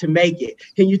that to make it.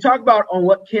 Can you talk about on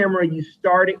what camera you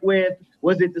started with?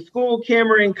 Was it the school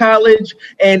camera in college?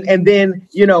 And then,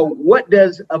 what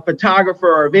does a photographer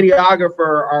or a videographer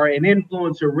or an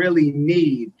influencer really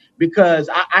need? Because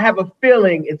I have a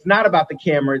feeling it's not about the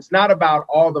camera. It's not about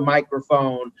all the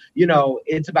microphone.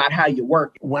 It's about how you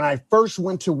work. When I first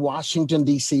went to Washington,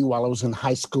 D.C. while I was in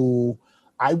high school,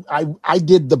 I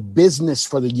did the business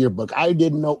for the yearbook. I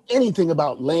didn't know anything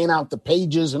about laying out the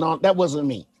pages and all. That wasn't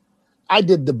me. I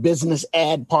did the business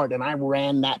ad part, and I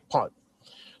ran that part.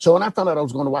 So when I found out I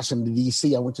was going to Washington,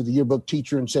 D.C., I went to the yearbook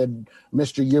teacher and said,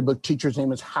 Mr. Yearbook Teacher's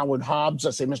name is Howard Hobbs. I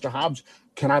said, Mr. Hobbs,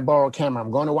 can I borrow a camera? I'm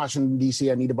going to Washington,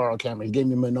 D.C. I need to borrow a camera. He gave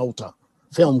me a Minolta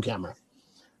film camera.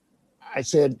 I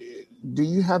said, do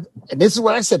you have, and this is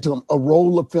what I said to him, a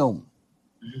roll of film.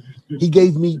 He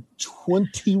gave me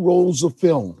 20 rolls of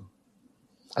film.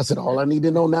 I said, all I need to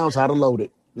know now is how to load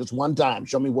it. Just one time.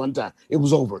 Show me one time. It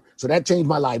was over. So that changed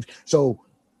my life. So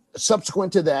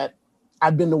subsequent to that,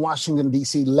 I've been to Washington,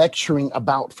 D.C. lecturing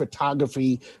about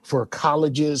photography for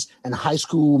colleges and high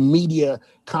school media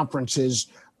conferences.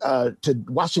 To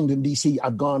Washington, D.C.,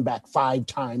 I've gone back 5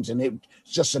 times, and it's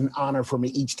just an honor for me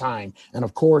each time. And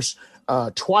of course,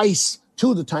 twice,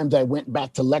 2 of the times I went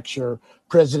back to lecture,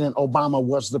 President Obama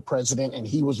was the president, and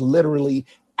he was literally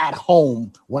at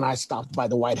home when I stopped by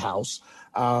the White House.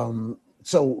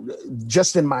 So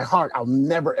just in my heart, I'll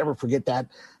never, ever forget that.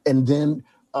 And then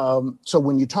so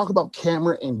when you talk about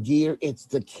camera and gear, it's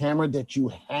the camera that you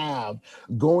have.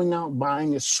 Going out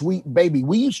buying a sweet baby.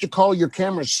 We used to call your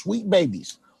cameras sweet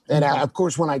babies. And of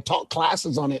course, when I taught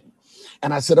classes on it,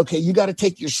 and I said, okay, you got to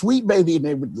take your sweet baby, and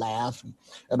they would laugh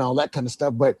and all that kind of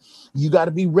stuff. But you got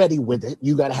to be ready with it.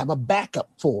 You got to have a backup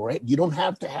for it. You don't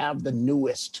have to have the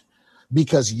newest,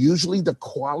 because usually the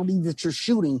quality that you're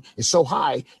shooting is so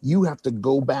high, you have to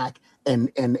go back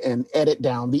and edit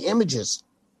down the images.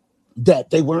 that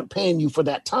they weren't paying you for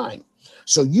that time.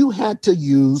 So you had to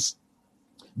use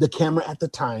the camera at the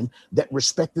time that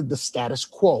respected the status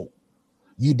quo.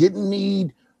 You didn't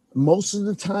need, most of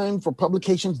the time for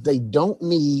publications, they don't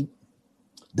need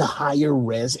the higher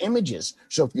res images.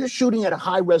 So if you're shooting at a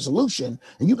high resolution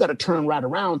and you got to turn right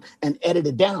around and edit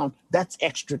it down, that's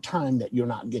extra time that you're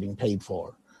not getting paid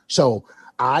for. So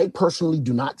I personally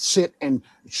do not sit and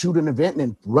shoot an event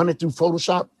and run it through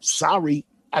Photoshop. Sorry,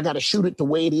 I got to shoot it the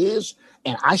way it is,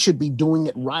 and I should be doing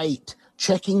it right,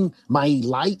 checking my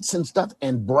lights and stuff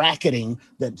and bracketing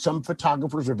that some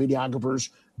photographers or videographers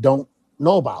don't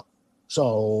know about.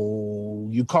 So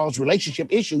you cause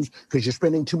relationship issues because you're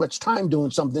spending too much time doing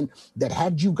something that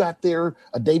had you got there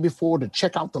a day before to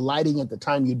check out the lighting at the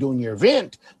time you're doing your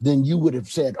event, then you would have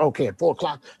said, okay, at 4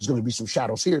 o'clock, there's going to be some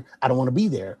shadows here. I don't want to be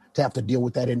there to have to deal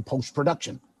with that in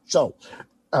post-production. So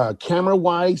camera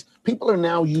wise, people are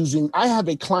now using, I have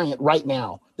a client right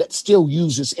now that still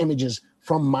uses images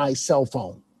from my cell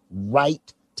phone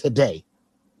right today.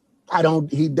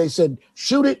 They said,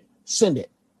 shoot it, send it.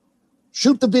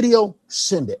 Shoot the video,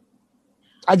 send it.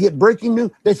 I get breaking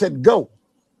news. They said, go.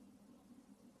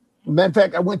 Matter of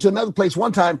fact, I went to another place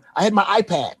one time. I had my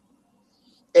iPad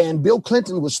and Bill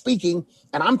Clinton was speaking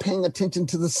and I'm paying attention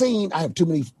to the scene. I have too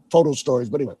many photo stories,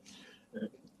 but anyway,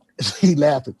 he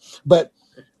laughing. But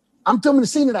I'm filming the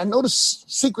scene and I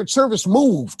noticed Secret Service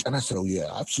moved. And I said, oh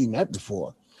yeah, I've seen that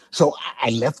before. So I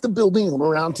left the building and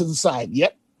went around to the side.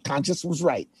 Yep, Conscious was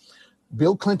right.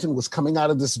 Bill Clinton was coming out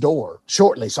of this door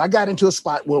shortly. So I got into a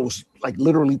spot where it was like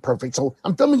literally perfect. So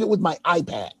I'm filming it with my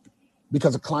iPad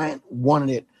because a client wanted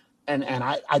it. And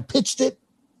I pitched it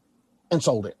and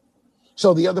sold it.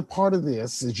 So the other part of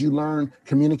this is you learn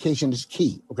communication is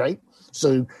key, okay?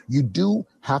 So you do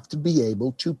have to be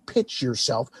able to pitch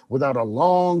yourself without a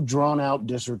long drawn out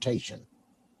dissertation.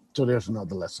 So there's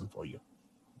another lesson for you.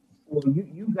 Well,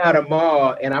 you got them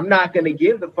all, and I'm not going to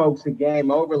give the folks a game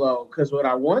overload because what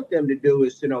I want them to do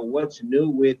is to know what's new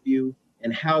with you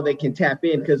and how they can tap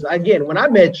in. Because again, when I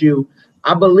met you,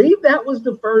 I believe that was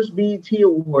the first BET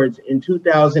Awards in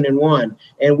 2001,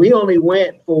 and we only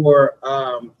went for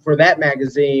that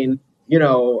magazine,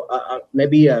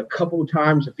 maybe a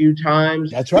few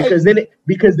times. That's right.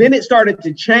 Because then it started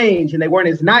to change, and they weren't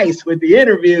as nice with the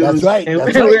interviews. That's right. And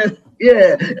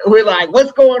we're like,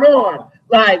 what's going on?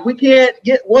 Like, we can't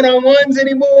get one-on-ones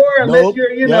anymore unless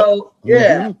you're,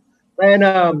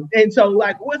 Mm-hmm. And so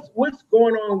like, what's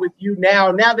going on with you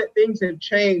now that things have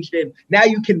changed and now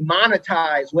you can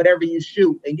monetize whatever you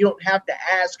shoot and you don't have to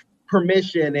ask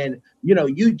permission and,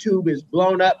 YouTube is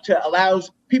blown up to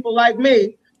allows people like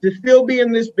me to still be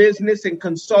in this business and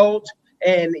consult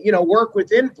and, work with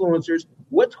influencers.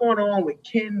 What's going on with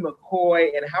Ken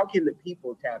McCoy and how can the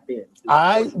people tap in?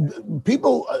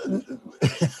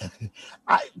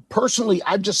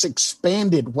 I've just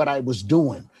expanded what I was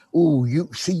doing. Ooh, you're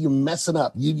messing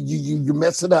up. You're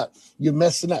messing up. You're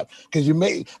messing up. Because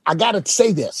I got to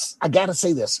say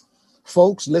this.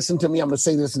 Folks, listen to me. I'm going to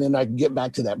say this and then I can get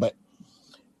back to that. But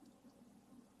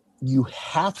you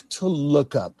have to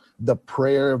look up the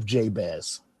prayer of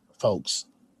Jabez, folks.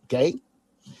 Okay?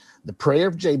 The prayer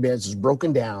of Jabez is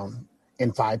broken down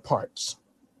in 5 parts,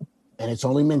 and it's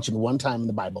only mentioned one time in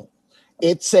the Bible.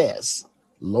 It says,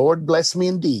 Lord, bless me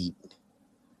indeed,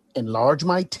 enlarge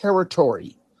my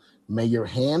territory. May your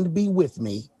hand be with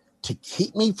me to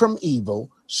keep me from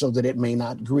evil so that it may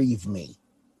not grieve me.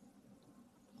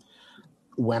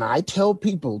 When I tell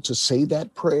people to say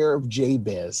that prayer of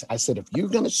Jabez, I said, if you're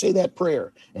going to say that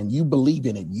prayer and you believe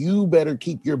in it, you better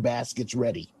keep your baskets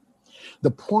ready.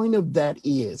 The point of that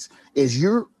is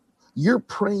you're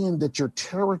praying that your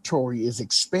territory is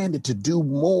expanded to do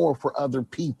more for other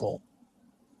people.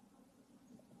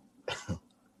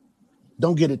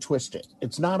 Don't get it twisted.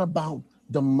 It's not about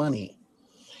the money.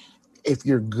 If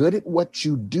you're good at what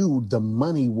you do, the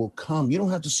money will come. You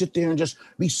don't have to sit there and just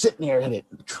be sitting there at it.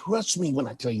 Trust me when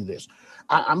I tell you this.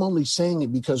 I'm only saying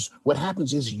it because what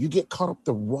happens is you get caught up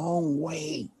the wrong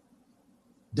way.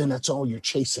 Then that's all you're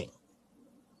chasing.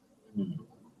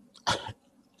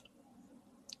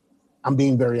 I'm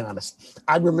being very honest.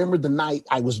 I remember the night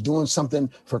I was doing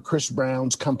something for Chris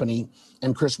Brown's company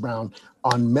and Chris Brown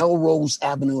on Melrose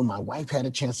Avenue, and my wife had a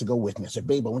chance to go with me. I said,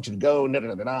 babe, I want you to go.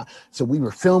 So we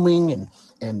were filming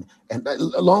and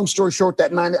long story short,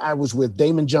 that night I was with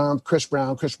Damon Johns, Chris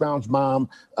Brown's mom,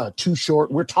 Too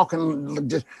Short. We're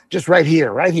talking just right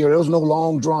here. There was no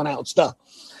long drawn out stuff.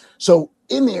 So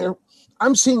in there,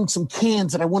 I'm seeing some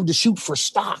cans that I wanted to shoot for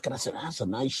stock. And I said, that's a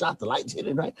nice shot. The lights hit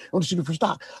it, right? I want to shoot it for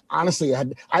stock. Honestly, I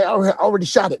already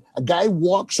shot it. A guy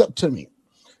walks up to me,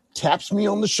 taps me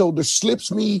on the shoulder,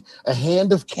 slips me a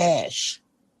hand of cash.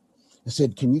 I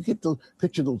said, can you get the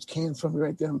picture of those cans from me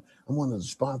right there? I'm one of the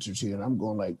sponsors here. And I'm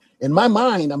going like, in my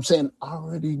mind, I'm saying, I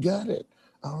already got it.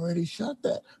 I already shot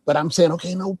that. But I'm saying,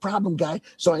 okay, no problem, guy.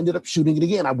 So I ended up shooting it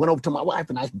again. I went over to my wife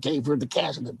and I gave her the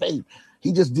cash. And said, babe,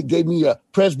 he just gave me a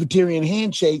Presbyterian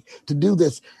handshake to do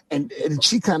this. And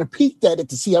she kind of peeked at it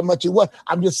to see how much it was.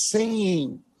 I'm just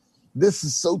saying, this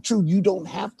is so true. You don't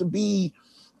have to be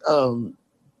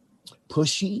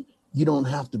pushy. You don't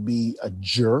have to be a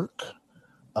jerk.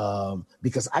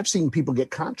 Because I've seen people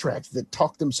get contracts that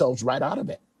talk themselves right out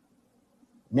of it.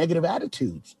 Negative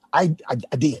attitudes. I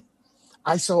did.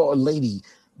 I saw a lady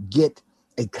get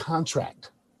a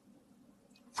contract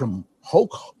from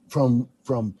Hulk, from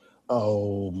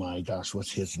oh my gosh,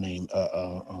 what's his name?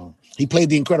 He played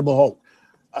the Incredible Hulk.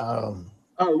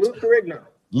 Lou Ferrigno.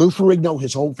 Lou Ferrigno,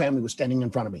 his whole family was standing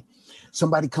in front of me.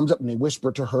 Somebody comes up and they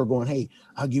whisper to her going, hey,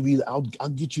 I'll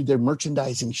get you their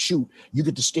merchandising shoot. You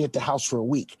get to stay at the house for a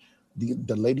week.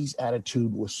 The lady's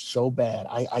attitude was so bad.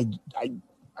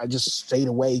 I just stayed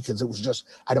away because it was just,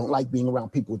 I don't like being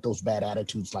around people with those bad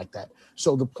attitudes like that.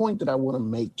 So the point that I want to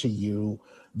make to you,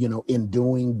 in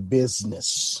doing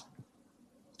business,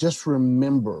 just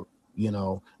remember,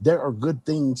 there are good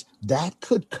things that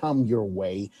could come your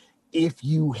way if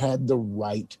you had the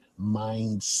right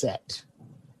mindset.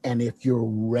 And if you're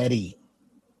ready,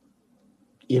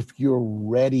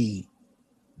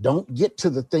 don't get to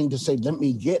the thing to say, let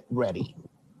me get ready.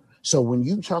 So when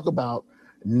you talk about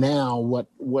now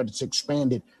what's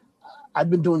expanded, I've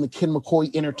been doing the Ken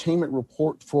McCoy Entertainment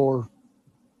Report for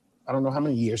I don't know how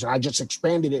many years, and I just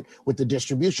expanded it with the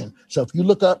distribution. So if you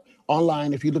look up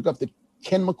online, if you look up the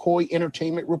Ken McCoy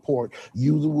Entertainment Report,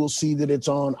 you will see that it's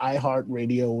on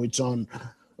iHeartRadio, it's on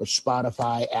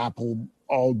Spotify, Apple,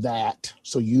 all that.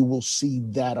 So you will see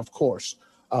that, of course.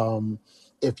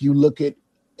 If you look at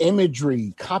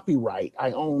imagery, copyright,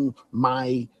 I own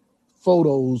my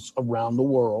photos around the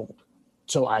world.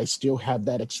 So I still have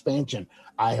that expansion.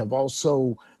 I have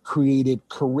also created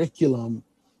curriculum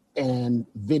and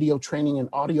video training and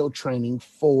audio training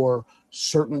for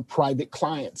certain private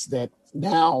clients that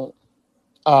now,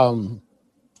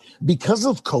 because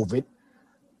of COVID,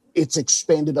 it's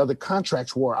expanded other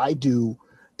contracts where I do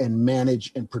and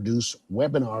manage and produce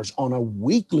webinars on a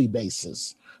weekly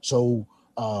basis. So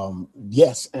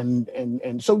yes,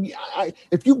 and so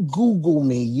if you Google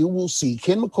me, you will see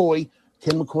Ken McCoy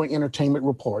Entertainment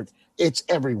Report. It's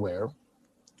everywhere,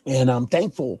 and I'm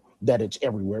thankful that it's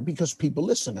everywhere because people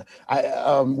listen.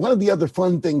 One of the other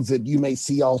fun things that you may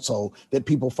see also that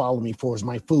people follow me for is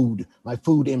my food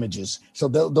images. So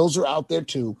those are out there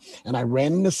too. And I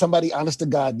ran into somebody, honest to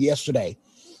God, yesterday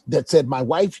that said my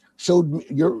wife showed me,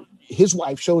 his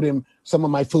wife showed him some of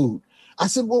my food. I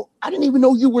said, well, I didn't even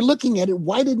know you were looking at it.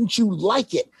 Why didn't you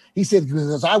like it? He said,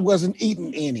 because I wasn't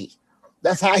eating any.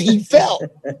 That's how he felt.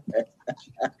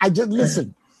 I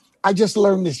just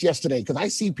learned this yesterday because I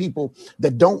see people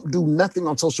that don't do nothing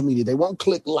on social media. They won't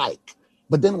click like,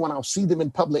 but then when I'll see them in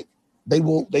public, they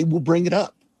will bring it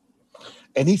up.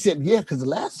 And he said, yeah, because the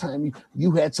last time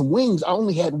you had some wings, I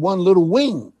only had one little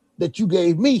wing that you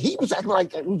gave me. He was acting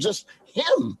like it was just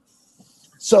him.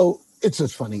 So it's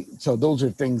just funny. So those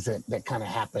are things that kind of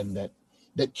happen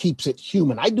that keeps it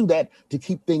human. I do that to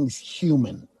keep things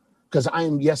human because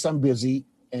I'm busy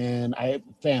and I have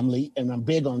family and I'm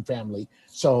big on family.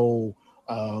 So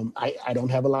I don't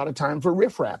have a lot of time for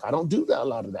riffraff. I don't do a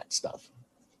lot of that stuff.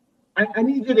 I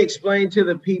need you to explain to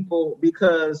the people,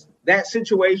 because that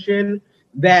situation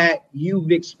that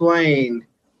you've explained,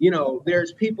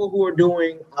 there's people who are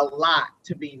doing a lot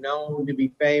to be known, to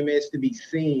be famous, to be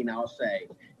seen, I'll say.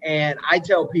 And I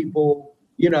tell people,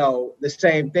 the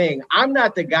same thing. I'm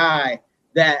not the guy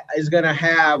that is going to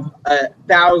have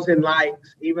 1,000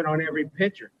 likes even on every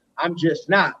picture. I'm just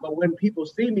not. But when people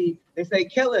see me, they say,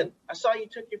 Kellen, I saw you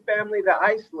took your family to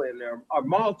Iceland or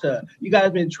Malta. You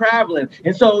guys been traveling.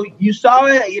 And so you saw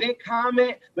it, you didn't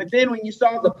comment. But then when you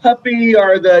saw the puppy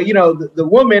or the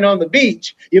woman on the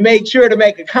beach, you made sure to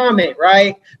make a comment,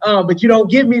 right? But you don't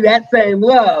give me that same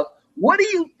love. What do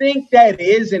you think that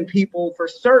is in people for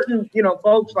certain,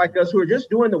 folks like us who are just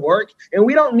doing the work, and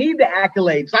we don't need the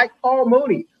accolades like Paul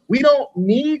Mooney. We don't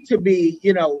need to be,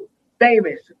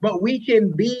 famous, but we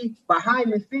can be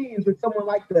behind the scenes with someone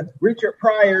like the Richard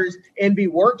Pryors and be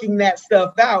working that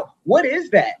stuff out. What is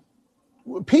that?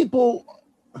 People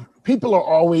are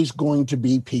always going to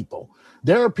be people.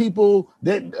 There are people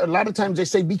that a lot of times they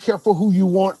say, be careful who you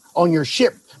want on your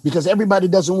ship, because everybody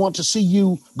doesn't want to see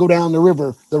you go down the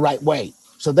river the right way.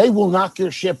 So they will knock your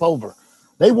ship over.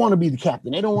 They want to be the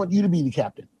captain. They don't want you to be the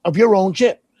captain of your own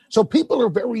ship. So people are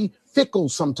very fickle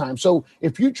sometimes. So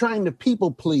if you're trying to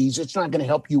people please, it's not going to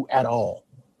help you at all.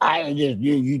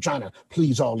 You trying to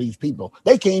please all these people.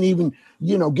 They can't even,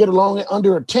 get along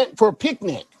under a tent for a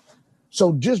picnic.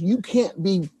 So you can't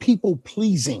be people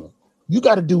pleasing. You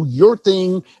got to do your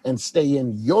thing and stay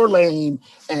in your lane.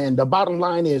 And the bottom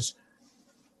line is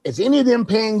any of them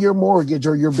paying your mortgage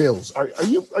or your bills? Are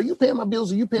you paying my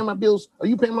bills? Are you paying my bills? Are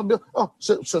you paying my bill? Oh,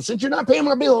 so since you're not paying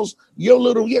my bills, you're a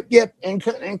little yip and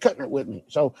cutting it with me.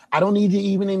 So I don't need to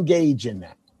even engage in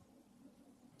that.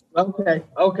 Okay.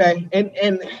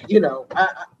 And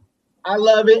I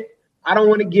love it. I don't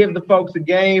want to give the folks a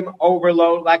game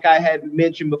overload like I had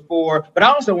mentioned before, but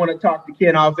I also want to talk to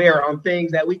Ken off air on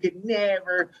things that we could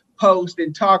never post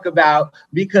and talk about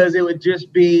because it would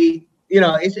just be,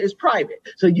 it's private.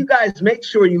 So you guys make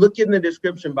sure you look in the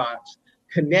description box,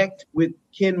 connect with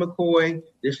Ken McCoy.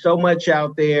 There's so much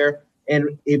out there.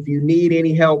 And if you need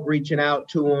any help reaching out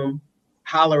to him,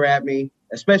 holler at me,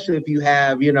 especially if you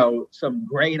have, some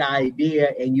great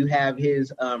idea and you have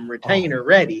his retainer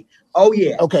ready. Oh,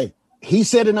 yeah. Okay. He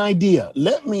said an idea.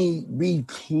 Let me be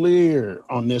clear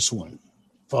on this one,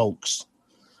 folks.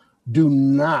 Do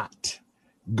not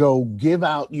go give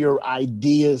out your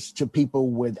ideas to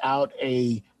people without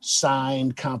a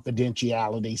signed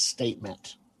confidentiality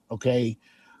statement. Okay.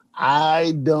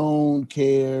 I don't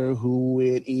care who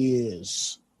it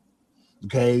is.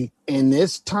 Okay. In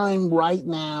this time right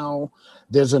now,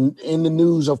 in the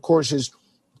news, of course, is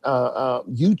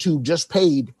YouTube just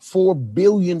paid $4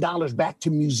 billion back to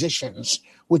musicians,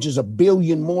 which is $1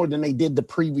 billion more than they did the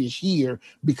previous year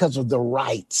because of the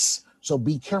rights. So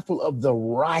be careful of the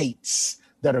rights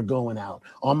that are going out.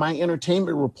 On my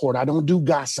entertainment report, I don't do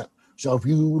gossip. So if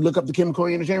you look up the Ken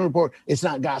McCoy Entertainment Report, it's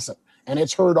not gossip. And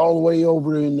it's heard all the way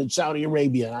over in Saudi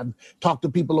Arabia. I've talked to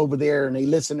people over there and they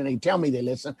listen and they tell me they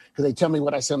listen because they tell me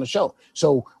what I say on the show.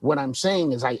 So what I'm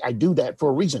saying is I do that for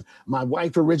a reason. My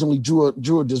wife originally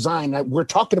drew a design. We're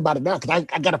talking about it now because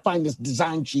I got to find this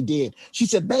design she did. She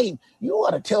said, babe, you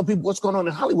ought to tell people what's going on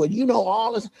in Hollywood. You know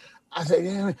all this. I said,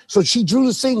 yeah. So she drew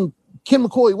this thing, Ken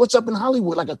McCoy, what's up in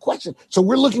Hollywood? Like a question. So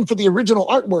we're looking for the original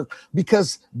artwork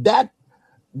because that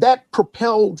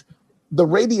propelled the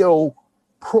radio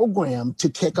program to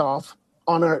kick off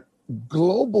on a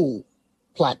global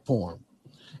platform.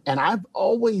 And I've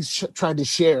always tried to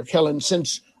share, Kellen,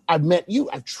 since I've met you,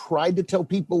 I've tried to tell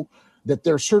people that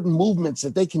there are certain movements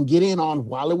that they can get in on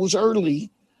while it was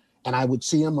early. And I would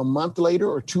see them a month later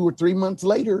or 2 or 3 months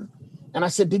later. And I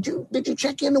said, did you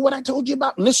check into what I told you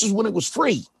about? And this is when it was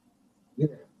free. Yeah.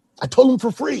 I told them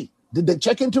for free. Did they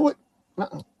check into it?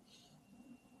 Uh-uh.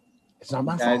 It's not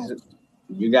my fault.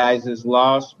 You guys is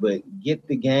lost, but get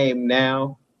the game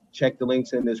now. Check the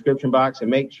links in the description box and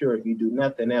make sure if you do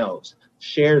nothing else,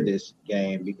 share this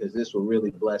game because this will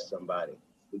really bless somebody.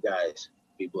 You guys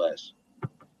be blessed.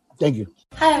 Thank you.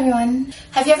 Hi, everyone.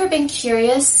 Have you ever been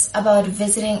curious about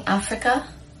visiting Africa?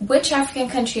 Which African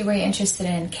country were you interested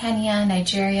in? Kenya,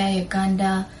 Nigeria,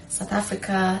 Uganda, South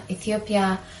Africa,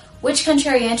 Ethiopia? Which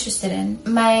country are you interested in?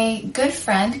 My good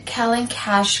friend, Kellen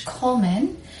Cash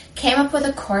Coleman, came up with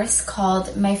a course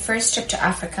called My First Trip to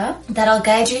Africa that'll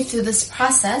guide you through this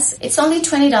process. It's only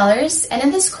 $20, and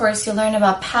in this course, you'll learn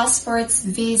about passports,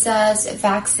 visas,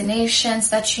 vaccinations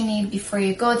that you need before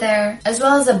you go there, as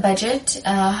well as a budget,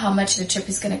 how much the trip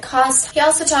is going to cost. He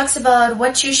also talks about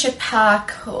what you should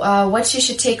pack, what you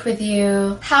should take with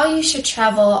you, how you should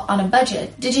travel on a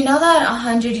budget. Did you know that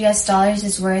 $100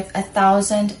 is worth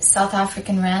 1,000 South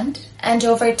African rand and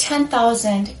over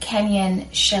 10,000 Kenyan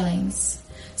shillings?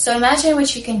 So imagine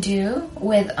what you can do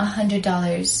with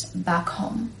 $100 back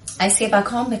home. I say back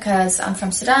home because I'm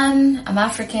from Sudan, I'm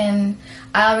African,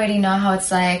 I already know how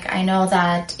it's like. I know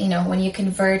that, when you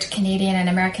convert Canadian and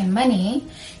American money,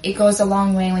 it goes a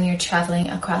long way when you're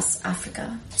traveling across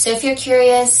Africa. So if you're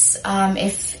curious,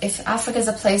 if Africa is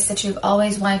a place that you've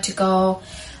always wanted to go,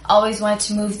 always wanted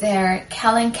to move there,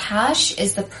 Kellen Cash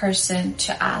is the person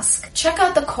to ask. Check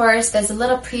out the course. There's a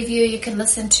little preview you can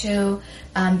listen to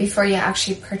before you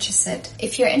actually purchase it.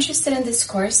 If you're interested in this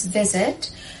course,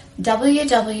 visit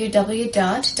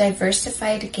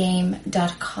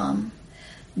www.diversifiedgame.com.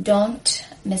 Don't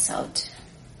miss out.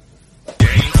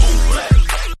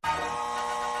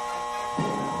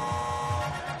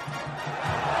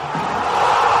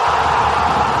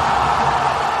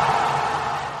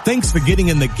 Thanks for getting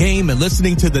in the game and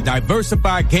listening to the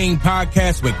Diversified Game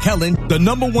Podcast with Kellen, the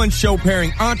 #1 show pairing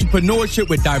entrepreneurship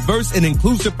with diverse and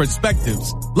inclusive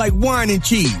perspectives like wine and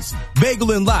cheese,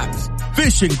 bagel and lox,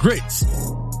 fish and grits.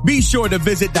 Be sure to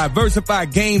visit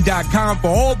diversifiedgame.com for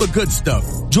all the good stuff.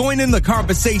 Join in the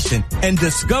conversation and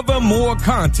discover more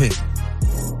content.